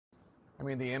I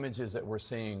mean, the images that we're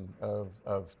seeing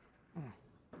of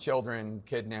children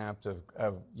kidnapped,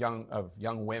 of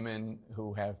young women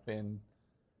who have been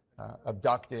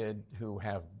abducted, who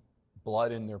have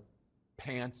blood in their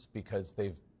pants because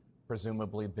they've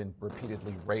presumably been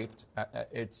repeatedly raped.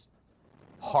 It's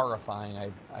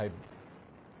horrifying.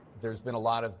 There's been a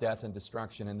lot of death and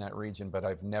destruction in that region, but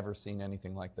I've never seen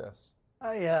anything like this.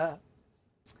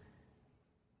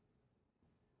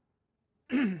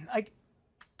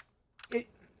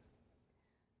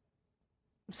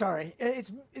 Sorry,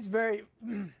 it's very,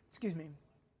 excuse me,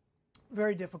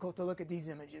 very difficult to look at these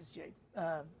images, Jake,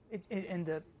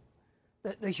 and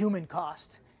the human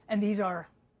cost. And these are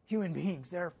human beings.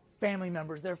 They're family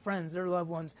members, they're friends, they're loved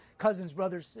ones, cousins,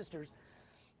 brothers, sisters.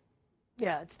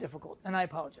 Yeah, it's difficult, and I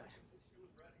apologize.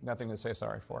 Nothing to say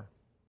sorry for.